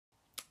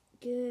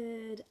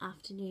Good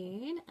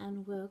afternoon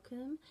and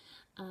welcome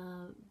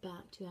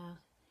back to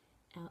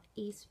our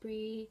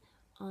Eastbury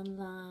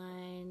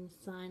online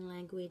sign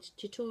language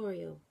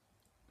tutorial.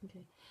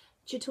 Okay,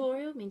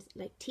 tutorial means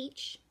like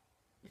teach,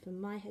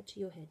 from my head to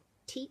your head,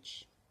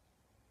 teach.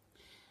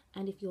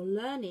 And if you're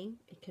learning,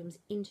 it comes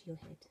into your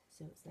head.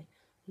 So it's like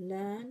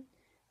learn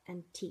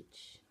and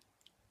teach,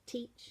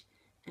 teach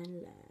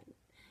and learn.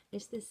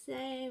 It's the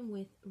same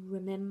with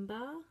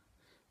remember.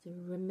 So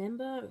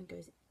remember, it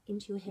goes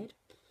into your head.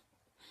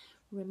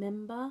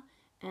 Remember,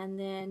 and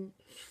then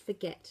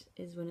forget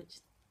is when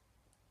it's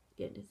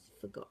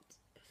forgot.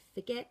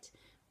 Forget,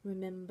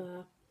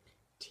 remember,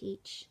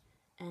 teach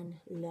and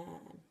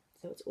learn.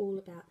 So it's all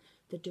about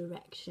the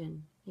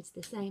direction. It's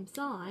the same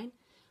sign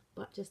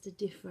but just a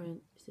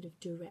different sort of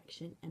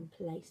direction and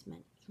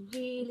placement. It's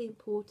really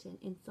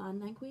important in sign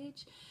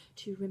language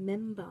to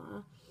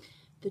remember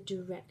the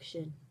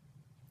direction.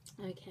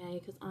 Okay,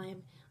 because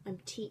I'm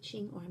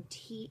teaching, or I'm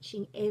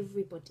teaching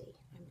everybody.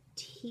 I'm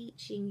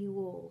teaching you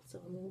all, so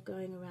I'm all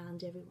going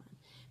around everyone.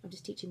 If I'm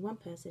just teaching one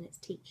person, it's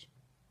teach,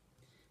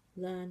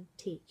 learn,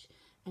 teach,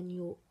 and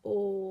you're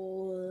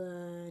all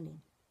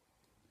learning.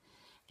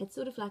 It's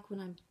sort of like when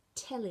I'm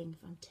telling,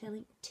 if I'm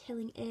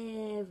telling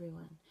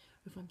everyone,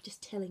 or if I'm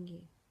just telling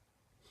you.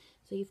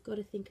 So you've got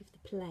to think of the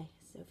play.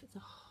 So if it's a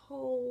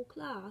whole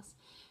class,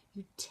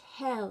 you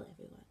tell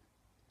everyone.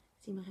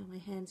 See how my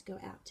hands go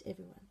out to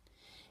everyone.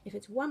 If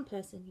it's one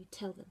person, you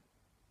tell them.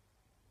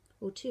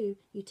 Or two,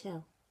 you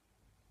tell.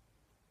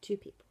 Two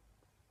people.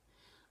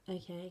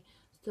 Okay,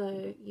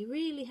 so you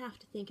really have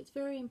to think. It's a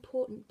very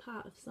important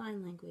part of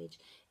sign language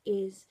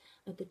is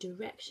the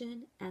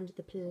direction and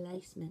the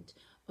placement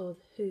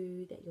of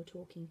who that you're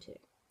talking to.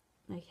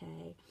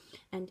 Okay,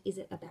 and is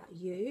it about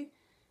you?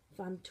 If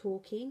I'm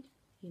talking,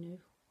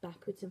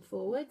 backwards and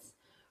forwards.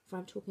 If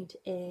I'm talking to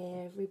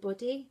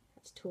everybody,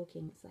 that's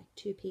talking. It's like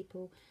two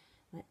people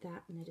like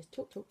that, and they just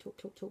talk, and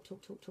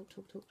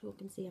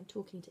see I'm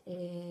talking to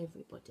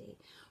everybody.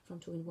 If I'm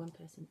talking to one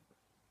person.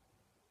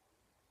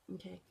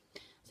 Okay,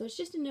 so it's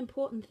just an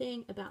important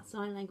thing about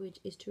sign language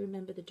is to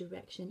remember the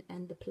direction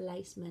and the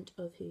placement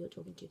of who you're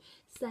talking to.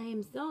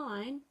 Same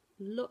sign,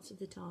 lots of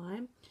the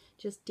time,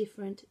 just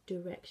different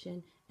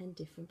direction and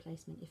different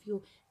placement. If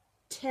you're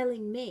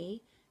telling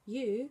me,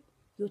 you're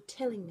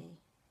telling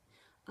me.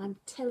 I'm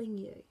telling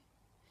you.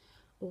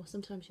 Or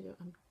sometimes you go,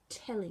 I'm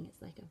telling.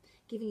 It's like I'm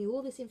giving you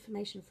all this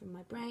information from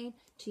my brain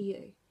to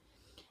you.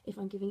 If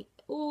I'm giving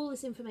all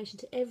this information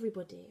to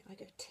everybody, I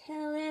go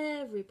tell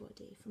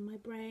everybody from my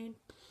brain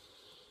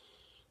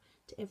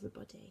to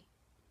everybody.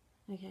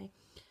 Okay,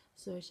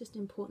 so it's just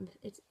important.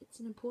 It's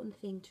an important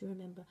thing to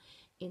remember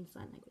in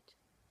sign language.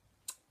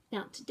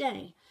 Now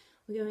today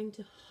we're going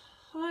to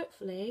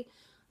hopefully,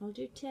 I'll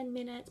do 10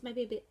 minutes,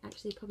 maybe a bit,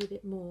 actually probably a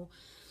bit more,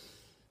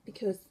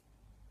 because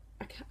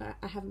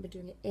I haven't been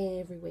doing it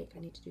every week.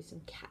 I need to do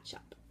some catch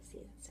up.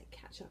 See, let's say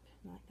catch up.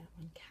 I like that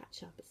one,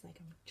 catch up. It's like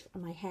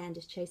my hand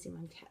is chasing,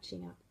 I'm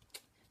catching up.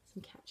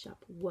 Some catch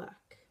up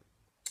work.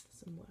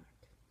 Some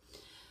work.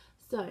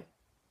 So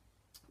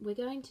we're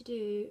going to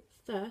do,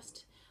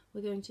 first,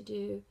 we're going to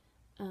do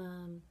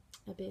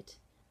a bit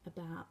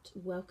about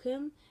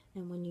welcome,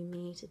 and when you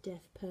meet a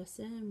deaf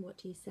person, what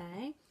do you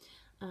say?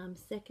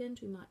 Second,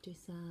 we might do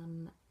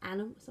some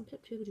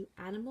people do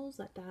animals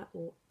like that,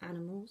 or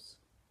animals.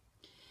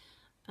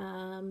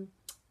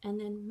 And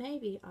then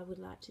maybe I would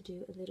like to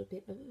do a little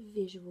bit of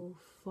visual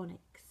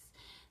phonics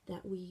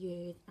that we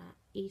use at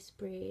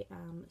Eastbury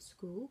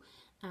School,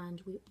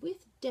 and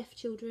with deaf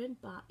children,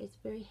 but it's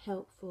very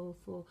helpful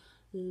for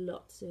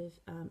lots of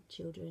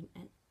children,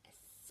 and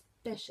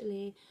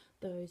especially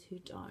those who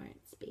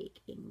don't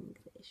speak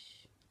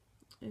English.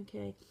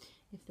 Okay,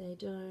 if they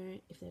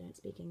don't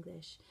speak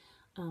English,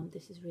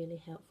 this is really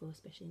helpful,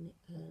 especially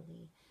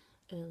in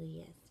the early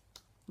years.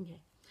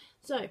 Okay,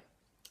 so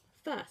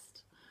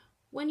first,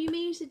 when you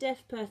meet a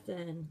deaf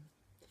person,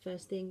 the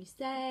first thing you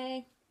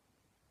say,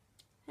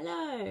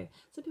 hello.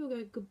 Some people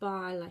go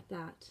goodbye like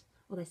that,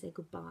 or they say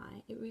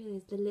goodbye. It really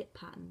is the lip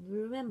pattern.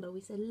 Remember,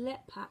 we said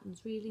lip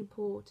pattern's really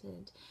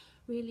important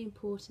with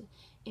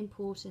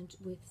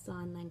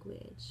sign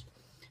language.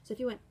 So if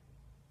you went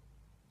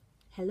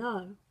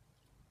hello,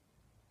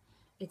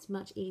 it's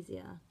much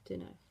easier to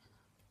know.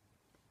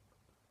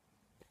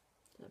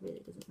 That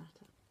really doesn't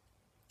matter.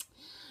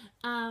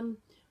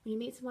 When you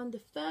meet someone,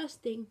 the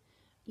first thing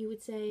you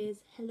would say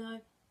is hello,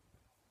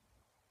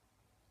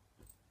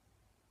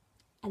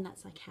 and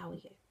that's like, how are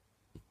you?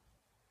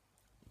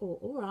 Or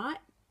all right,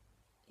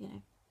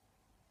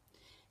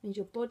 means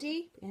your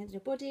body, put your hands on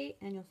your body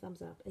and your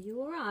thumbs up. Are you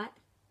all right?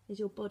 Is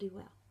your body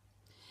well?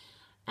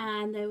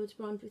 And they would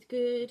respond with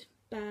good,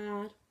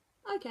 bad,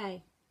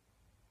 okay,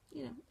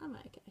 I'm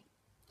okay.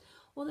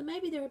 Or then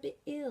maybe they're a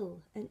bit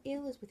ill, and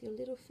ill is with your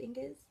little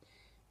fingers,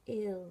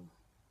 ill.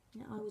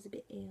 I was a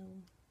bit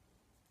ill.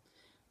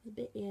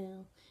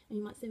 And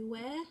you might say,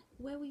 where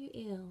were you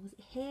ill? Was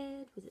it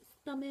head? Was it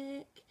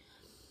stomach?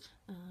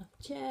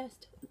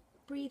 Chest?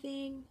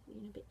 Breathing?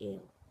 A bit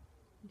ill.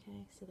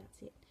 Okay, so that's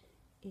it.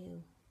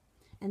 Ill.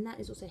 and that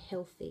is also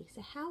healthy.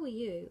 So how are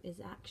you is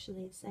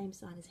actually the same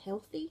sign as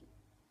healthy.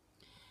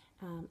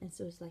 And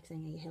so it's like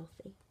saying, are you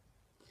healthy?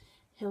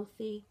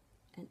 Healthy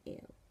and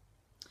ill.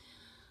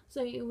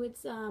 So you would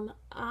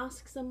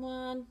ask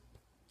someone,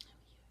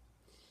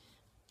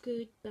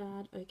 good,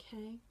 bad,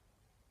 okay.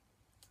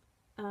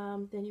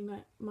 Then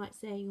you might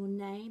say your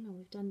name, and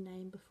we've done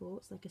name before,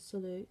 it's like a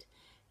salute.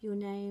 Your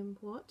name,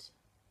 what?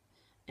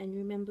 And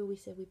remember we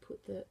said we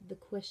put the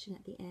question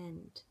at the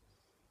end.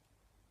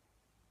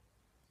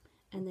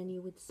 And then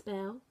you would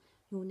spell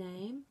your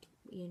name,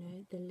 you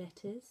know, the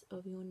letters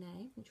of your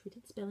name, which we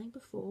did spelling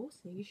before,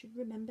 so you should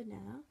remember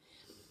now.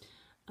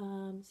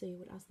 So you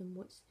would ask them,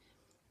 what's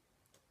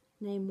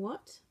name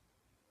what?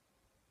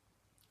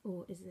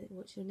 Or is it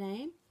what's your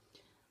name?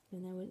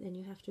 And then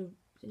you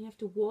have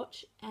to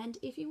watch, and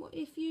if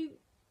you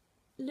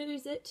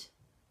lose it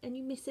and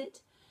you miss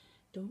it,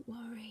 don't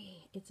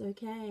worry, it's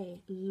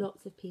okay.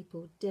 Lots of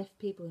people, deaf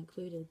people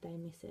included, they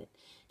miss it.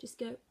 Just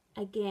go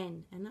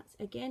again, and that's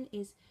again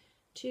is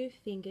 2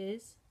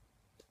 fingers,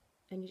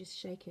 and you just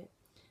shake it.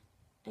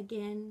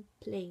 Again,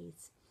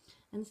 please.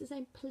 And it's the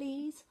same,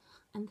 please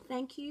and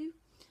thank you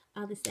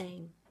are the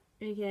same,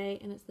 okay?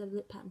 And it's the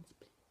lip patterns.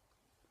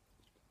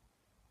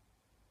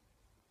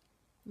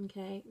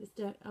 Okay,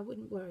 I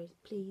wouldn't worry.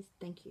 Please,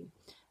 thank you.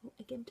 Oh,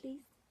 again,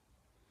 please.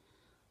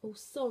 Oh,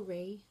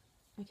 sorry.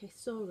 Okay,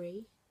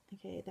 sorry.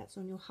 Okay, that's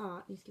on your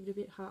heart. You just give it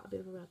a bit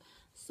of a rub.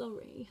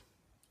 Sorry.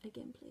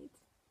 Again, please.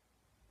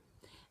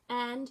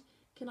 And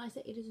can I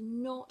say, it is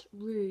not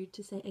rude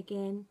to say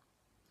again,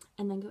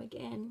 and then go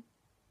again,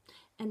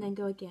 and then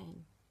go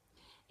again.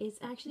 It's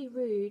actually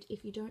rude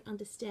if you don't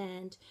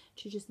understand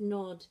to just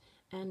nod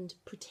and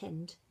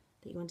pretend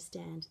that you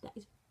understand. That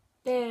is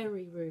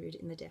very rude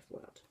in the deaf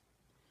world.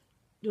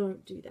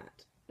 Don't do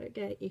that,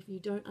 okay? If you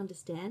don't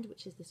understand,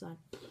 which is the sign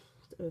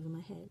over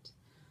my head,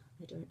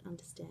 I don't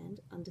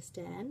understand.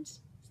 Understand,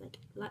 it's like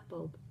light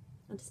bulb.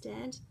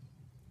 Understand?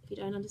 If you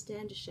don't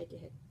understand, just shake your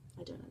head.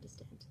 I don't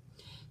understand.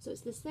 So it's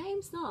the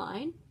same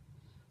sign,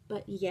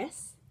 but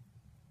yes,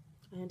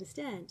 I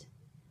understand.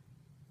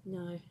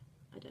 No,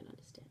 I don't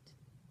understand.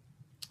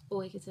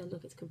 Or you can say,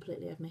 look, it's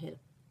completely over my head.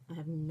 I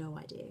have no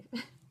idea.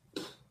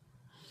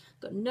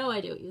 Got no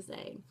idea what you're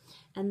saying.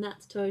 And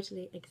that's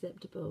totally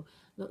acceptable.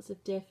 Lots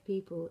of deaf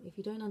people, if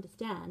you don't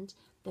understand,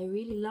 they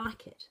really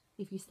like it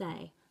if you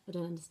say, I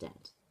don't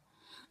understand.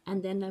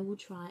 And then they will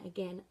try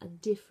again a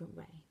different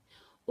way.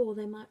 Or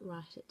they might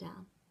write it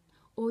down.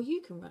 Or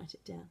you can write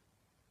it down.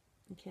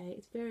 Okay,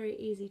 it's very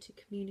easy to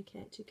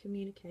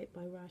communicate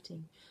by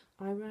writing.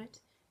 I write,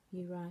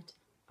 you write,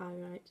 I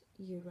write,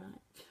 you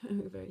write.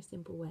 Very, very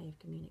simple way of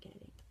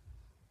communicating.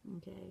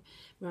 Okay,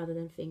 rather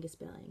than finger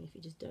spelling if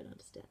you just don't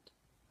understand.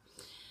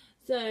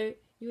 So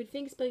you would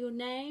finger spell your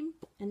name,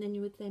 and then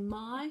you would say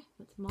my,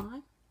 what's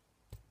my?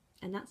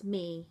 And that's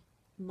me,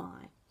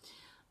 my.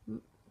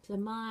 So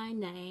my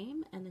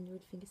name, and then you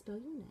would finger spell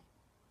your name.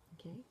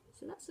 Okay,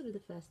 so that's sort of the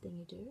first thing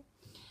you do.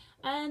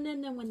 And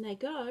then when they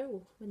go,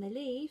 or when they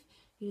leave,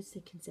 you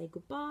can say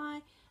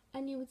goodbye,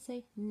 and you would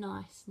say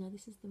nice. Now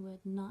this is the word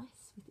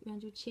nice,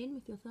 around your chin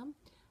with your thumb.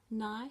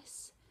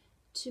 Nice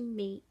to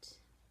meet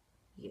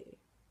you.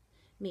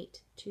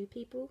 Meet 2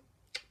 people,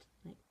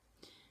 like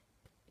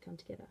come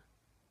together.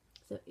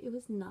 So it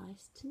was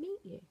nice to meet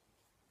you.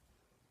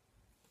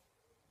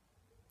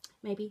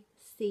 Maybe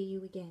see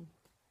you again.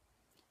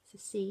 So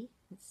see,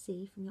 let's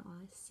see from your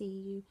eyes, see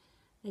you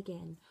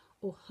again.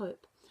 Or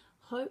hope,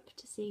 hope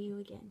to see you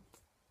again.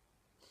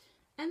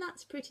 And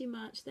that's pretty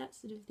much, that's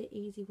sort of the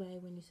easy way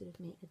when you sort of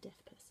meet a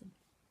deaf person.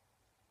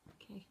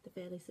 Okay, the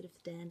fairly sort of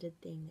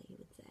standard thing that you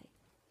would say.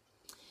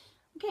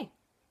 Okay,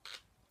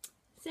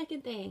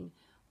 second thing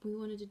we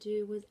wanted to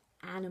do was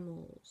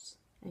animals.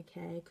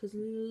 Okay, because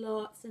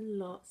lots and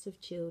lots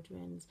of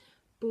children's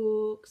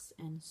books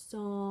and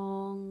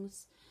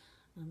songs,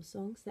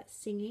 songs, that's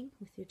singing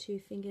with your 2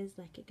 fingers,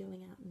 like it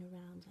going out and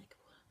around, like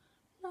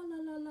la la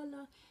la la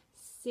la,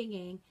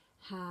 singing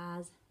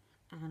has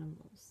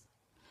animals.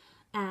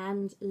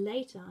 And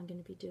later I'm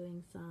going to be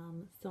doing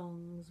some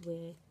songs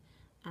with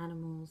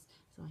animals,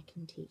 so I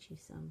can teach you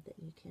some that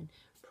you can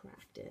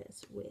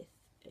practice with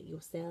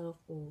yourself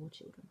or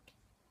children.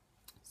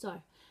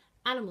 So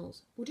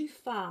animals, we'll do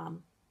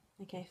farm.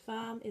 Okay,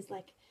 farm is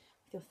like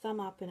with your thumb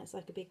up, and it's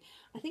like a big,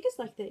 I think it's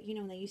like the, you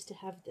know, when they used to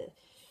have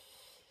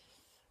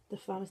the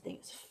farmers thing,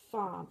 it's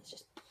farm, it's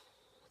just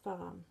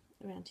farm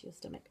around to your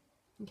stomach.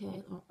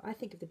 Okay, I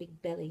think of the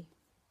big belly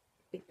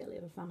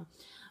of a farmer.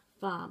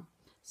 Farm,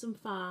 some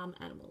farm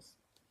animals.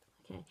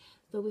 Okay,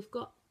 so we've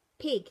got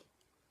pig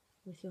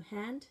with your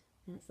hand,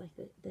 and it's like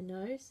the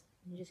nose,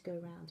 and you just go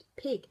around.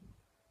 Pig.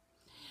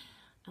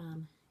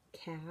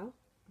 Cow,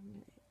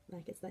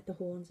 like it's like the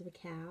horns of a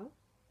cow.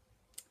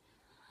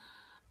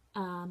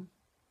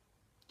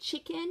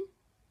 Chicken,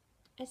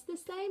 it's the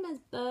same as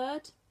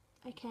bird,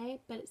 okay,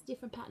 but it's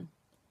different pattern.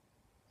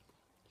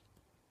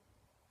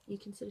 You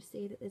can sort of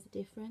see that there's a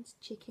difference.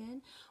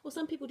 Chicken, or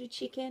some people do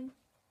chicken,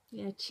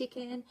 you know,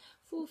 chicken.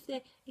 For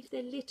if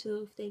they're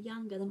little, if they're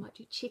younger, they might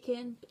do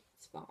chicken, but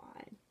it's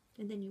fine.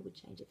 And then you would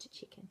change it to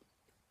chicken.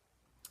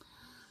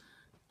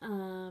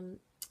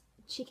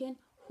 Chicken.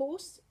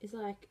 Horse is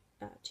like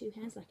two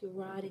hands, like you're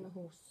riding a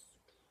horse.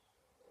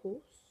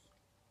 Horse.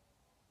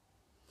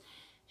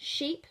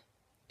 Sheep.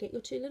 Get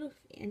your two little,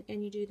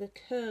 and you do the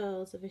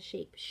curls of a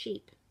sheep.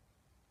 Sheep.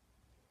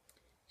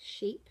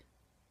 Sheep.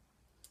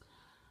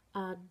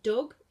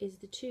 Dog is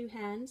the two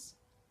hands,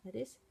 like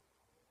this.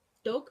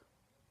 Dog.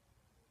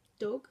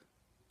 Dog.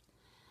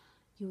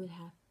 You would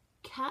have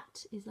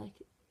cat is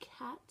like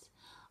cat.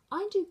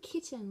 I do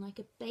kitten like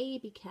a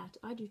baby cat.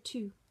 I do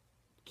two,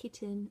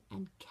 kitten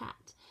and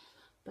cat,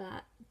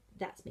 but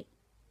that's me.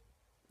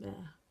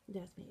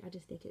 That's me. I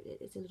just think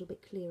it's a little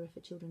bit clearer for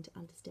children to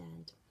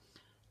understand.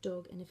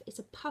 Dog, and if it's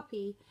a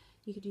puppy,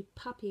 you could do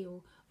puppy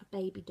or a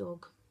baby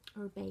dog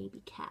or a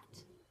baby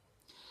cat.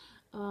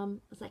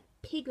 It's like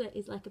piglet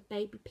is like a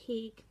baby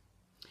pig.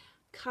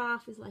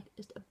 Calf is like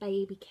just a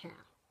baby cow.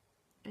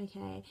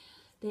 Okay,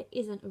 there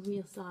isn't a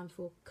real sign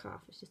for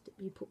calf. It's just that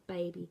you put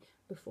baby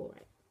before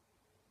it.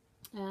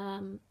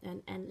 And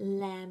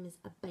lamb is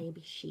a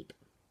baby sheep.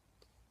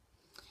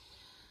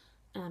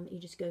 You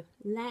just go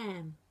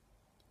lamb.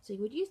 So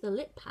you would use the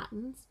lip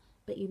patterns,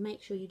 but you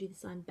make sure you do the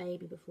sign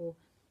baby before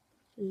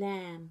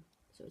lamb.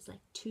 So it's like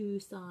two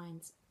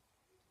signs.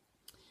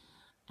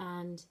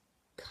 And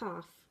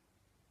calf.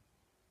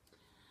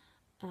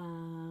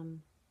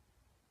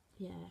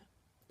 Yeah,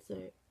 so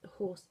a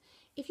horse.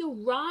 If you're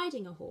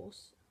riding a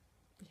horse,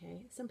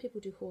 okay, some people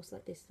do horse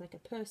like this, like a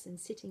person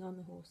sitting on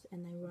the horse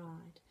and they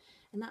ride.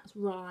 And that's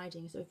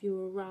riding. So if you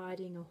were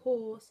riding a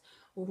horse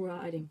or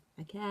riding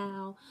a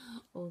cow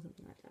or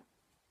something like that.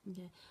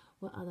 Okay,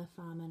 what other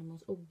farm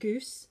animals? Or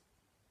goose.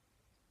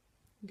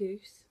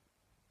 Goose.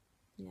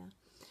 Yeah.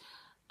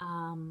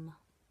 I'm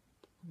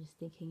just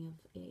thinking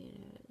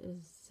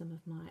of some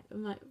of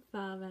my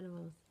farm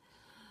animals.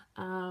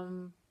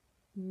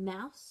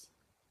 Mouse.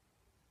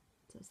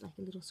 So it's like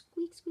a little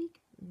squeak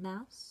squeak.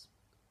 Mouse.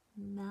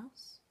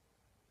 Mouse.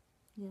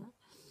 Yeah.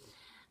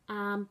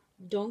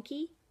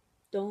 Donkey.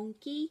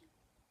 Donkey.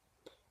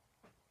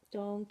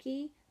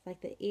 Donkey. It's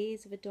like the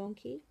ears of a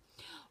donkey.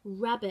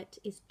 Rabbit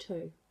is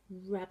toe.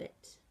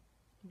 Rabbit.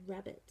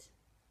 Rabbit.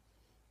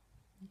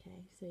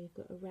 Okay, so you've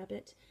got a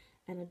rabbit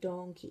and a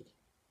donkey.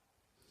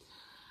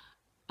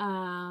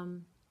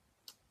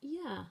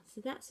 Yeah,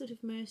 so that's sort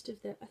of most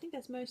of the, I think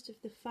that's most of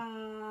the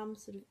farm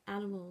sort of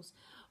animals.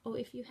 Or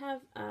if you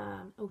have,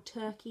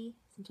 turkey,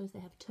 sometimes they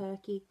have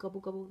turkey,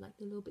 gobble gobble, like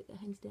the little bit that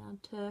hangs down,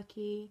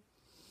 turkey.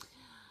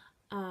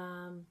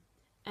 And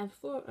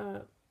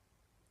for,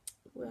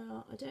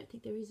 well, I don't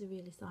think there is a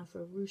really sign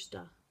for a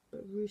rooster,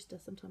 but rooster,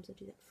 sometimes I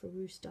do that for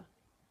rooster.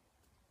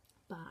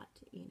 But,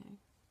 you know,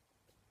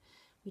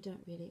 we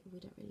don't really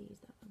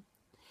use that one.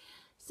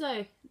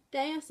 So,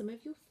 they are some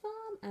of your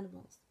farm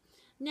animals.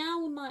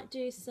 Now we might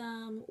do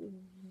some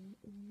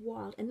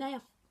wild, and they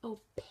are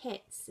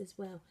pets as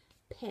well.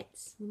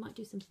 Pets. We might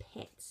do some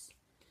pets,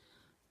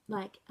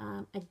 like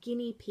a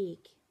guinea pig,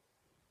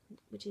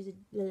 which is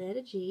the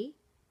letter G,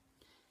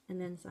 and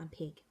then some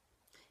pig.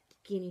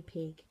 Guinea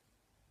pig.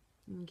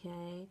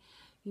 Okay.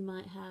 You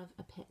might have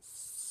a pet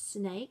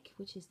snake,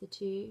 which is the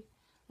two,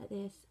 like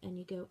this, and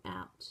you go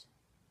out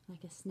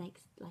like a snake,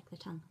 like the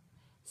tongue.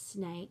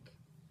 Snake.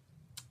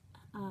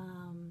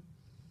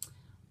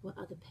 What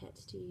other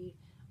pets do you?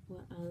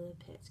 What other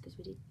pets? Because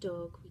we did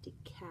dog, we did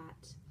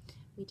cat,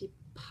 we did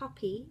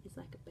puppy, is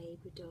like a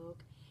baby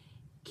dog,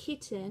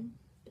 kitten,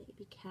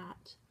 baby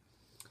cat.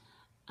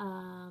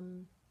 Yeah,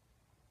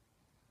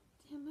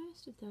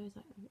 most of those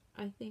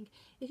I think.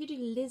 If you do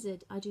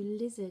lizard, I do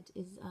lizard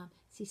is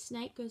see,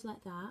 snake goes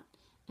like that,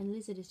 and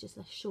lizard is just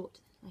a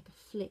short, like a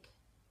flick.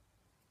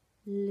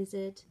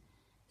 Lizard,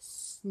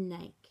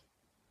 snake.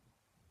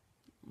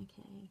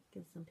 Okay,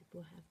 because some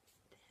people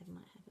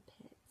might have a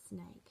pet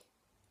snake.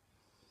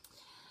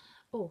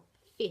 Or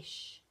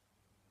fish.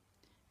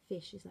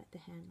 Fish is like the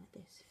hand like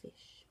this.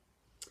 Fish.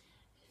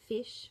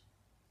 Fish.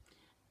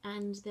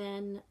 And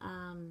then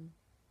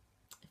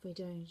if we're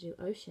going to do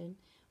ocean,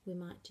 we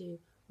might do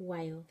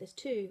whale. There's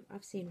two.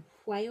 I've seen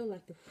whale,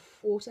 like the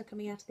water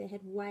coming out of their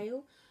head,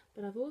 whale.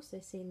 But I've also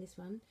seen this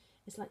one.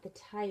 It's like the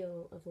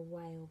tail of a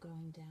whale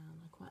going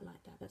down. I quite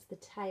like that. That's the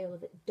tail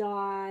of it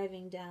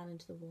diving down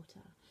into the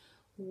water.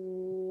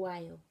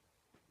 Whale.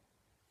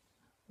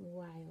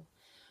 Whale.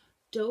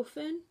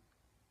 Dolphin.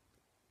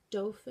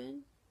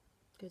 Dolphin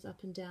goes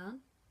up and down.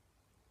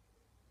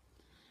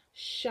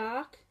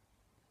 Shark.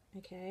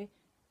 Okay.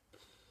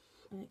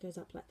 And it goes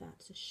up like that.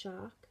 So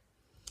shark.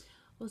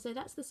 Also,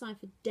 that's the sign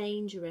for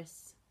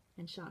dangerous.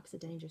 And sharks are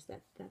dangerous.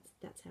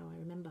 That's how I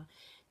remember.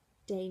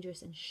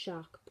 Dangerous and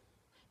shark.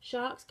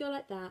 Sharks go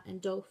like that,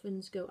 and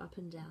dolphins go up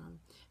and down.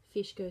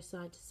 Fish go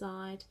side to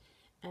side,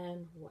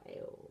 and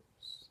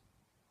whales.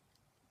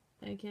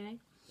 Okay.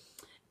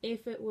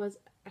 If it was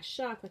a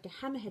shark, like a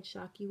hammerhead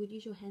shark, you would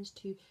use your hands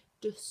to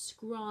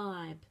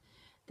describe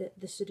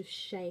the sort of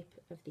shape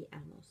of the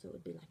animal. So it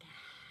would be like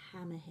a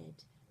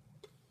hammerhead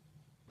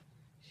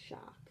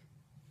shark.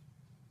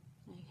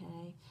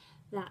 Okay.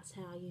 That's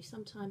how you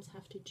sometimes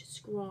have to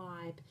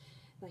describe,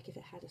 like if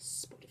it had a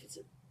spot, if it's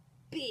a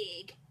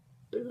big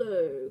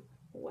blue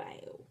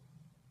whale.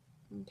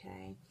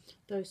 Okay,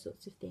 those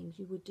sorts of things,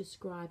 you would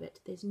describe it.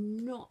 There's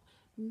not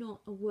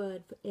a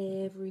word for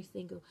every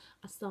single,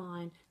 a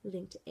sign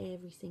linked to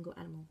every single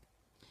animal.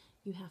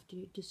 You have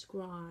to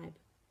describe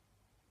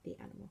the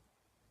animal.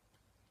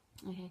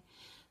 Okay,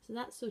 so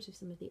that's sort of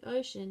some of the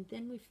ocean.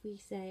 Then if we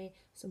say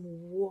some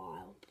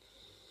wild,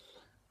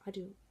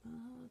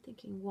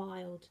 thinking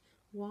wild.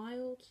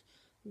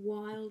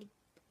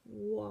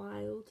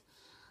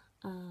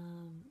 I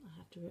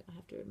have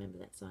to remember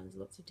that sign. There's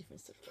lots of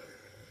different sort of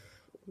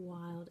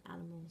wild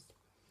animals.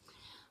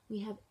 We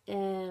have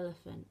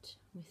elephant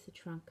with the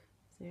trunk.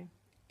 So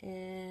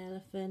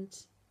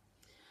elephant.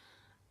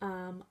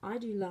 I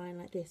do lion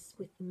like this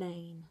with the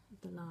mane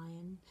of the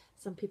lion.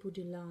 Some people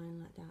do lion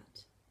like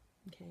that.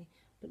 Okay,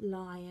 but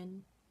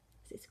lion,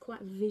 it's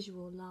quite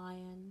visual.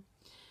 Lion.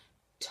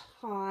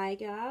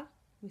 Tiger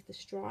with the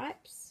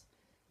stripes.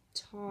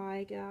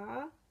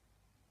 Tiger.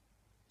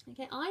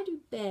 Okay, I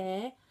do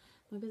bear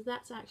because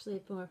that's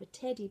actually more of a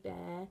teddy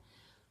bear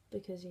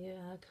because you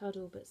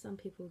cuddle, but some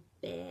people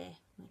bear,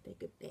 like they're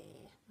good bear,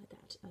 like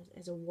that,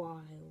 as a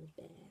wild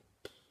bear.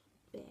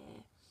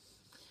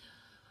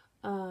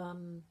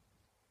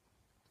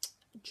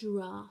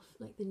 Giraffe,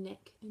 like the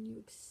neck, and you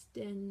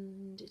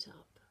extend it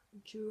up.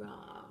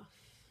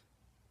 Giraffe.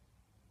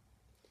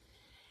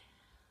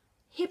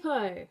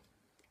 Hippo.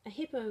 A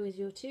hippo is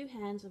your two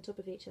hands on top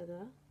of each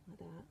other, like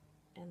that,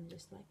 and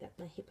just like that.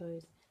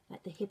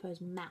 Like the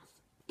hippo's mouth.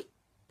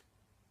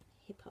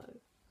 Hippo.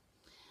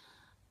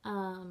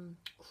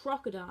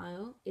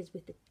 Crocodile is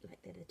with the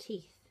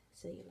teeth.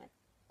 So you're like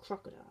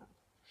crocodile.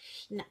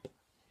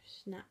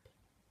 Snap,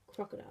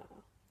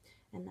 crocodile,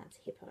 and that's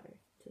hippo.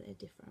 So they're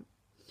different.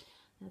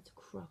 That's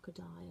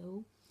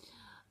crocodile.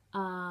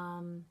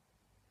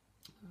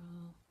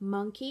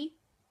 Monkey.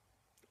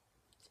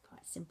 It's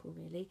quite simple,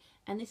 really.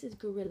 And this is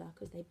gorilla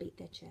because they beat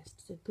their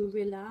chest. So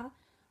gorilla,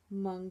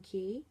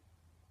 monkey.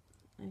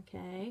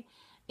 Okay.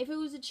 If it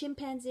was a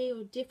chimpanzee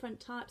or different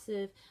types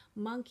of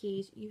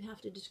monkeys, you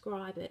have to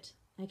describe it,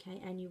 okay,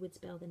 and you would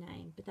spell the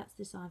name. But that's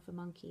the sign for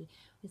monkey.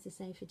 It's the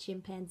same for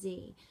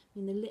chimpanzee. I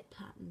mean, the lip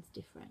pattern's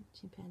different.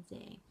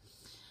 Chimpanzee.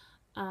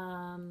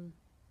 I'm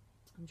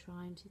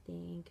trying to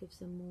think of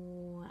some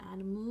more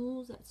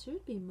animals. That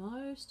should be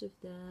most of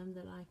them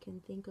that I can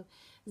think of.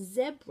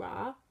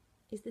 Zebra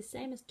is the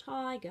same as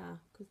tiger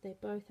because they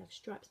both have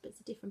stripes, but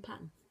it's a different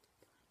pattern.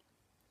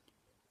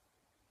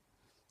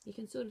 You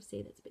can sort of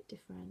see that's a bit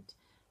different.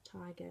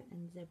 Tiger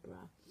and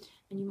zebra.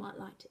 And you might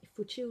like to,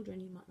 for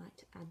children, you might like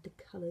to add the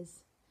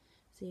colours.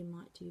 So you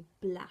might do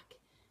black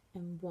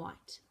and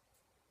white.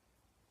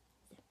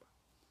 Zebra.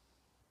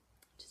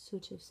 To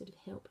sort of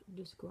help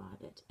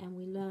describe it. And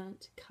we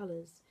learnt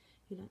colours.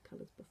 You learnt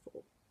colours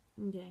before.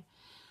 Okay.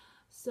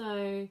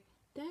 So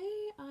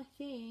they, I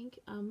think,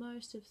 are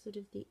most of sort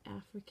of the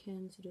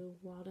African sort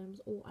of wild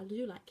animals. Oh, I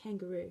do like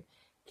kangaroo.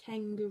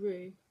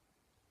 Kangaroo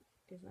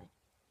is like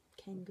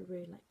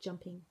kangaroo, like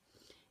jumping.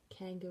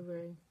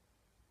 Kangaroo.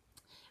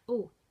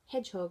 Oh,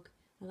 hedgehog.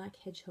 I like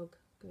hedgehog.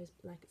 Goes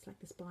like, it's like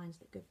the spines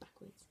that go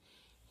backwards.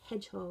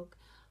 Hedgehog.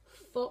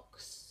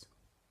 Fox.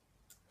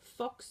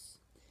 Fox.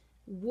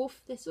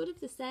 Wolf. They're sort of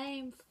the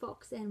same.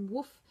 Fox and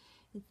wolf.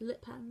 It's the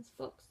lip patterns.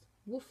 Fox.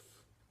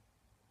 Wolf.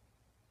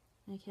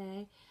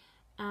 Okay.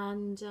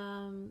 And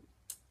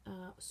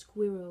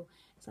squirrel.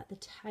 It's like the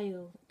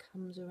tail that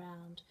comes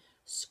around.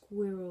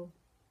 Squirrel.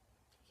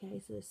 Okay,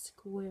 so the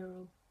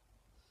squirrel.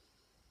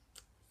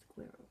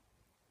 Squirrel.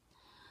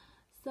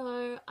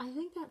 So I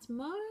think that's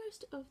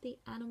most of the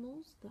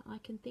animals that I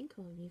can think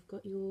of. You've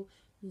got your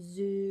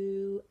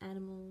zoo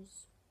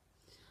animals.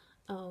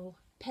 Oh,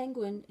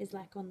 penguin is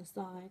like on the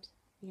side.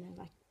 You know,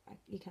 like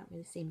you can't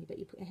really see me, but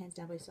you put your hands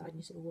down by your side and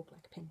you sort of walk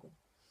like a penguin.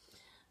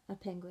 A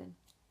penguin.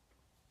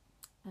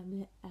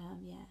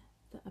 Yeah,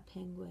 a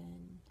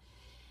penguin.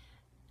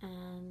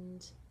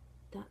 And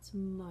that's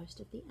most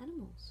of the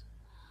animals.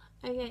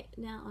 Okay,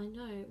 now I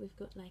know we've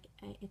got like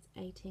it's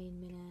 18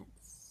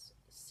 minutes,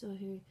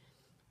 so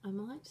I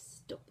might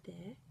stop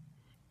there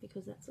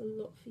because that's a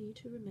lot for you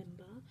to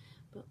remember,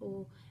 but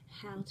all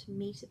how to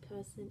meet a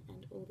person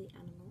and all the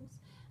animals.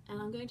 And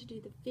I'm going to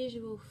do the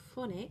visual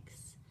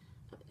phonics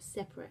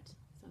separate,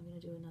 so I'm going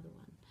to do another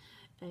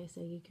one, so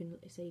you can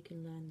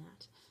learn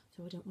that.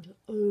 So I don't want to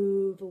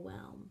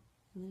overwhelm.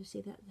 I'm going to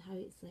see that how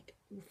it's like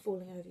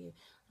falling over you.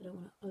 I don't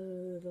want to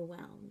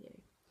overwhelm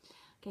you.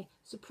 Okay,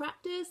 so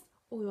practice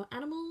all your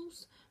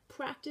animals.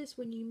 Practice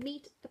when you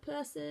meet a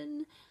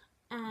person.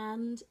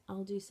 And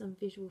I'll do some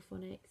visual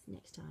phonics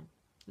next time.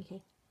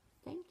 Okay,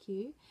 thank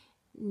you.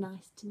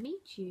 Nice to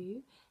meet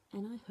you,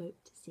 and I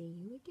hope to see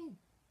you again.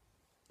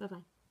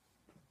 Bye-bye.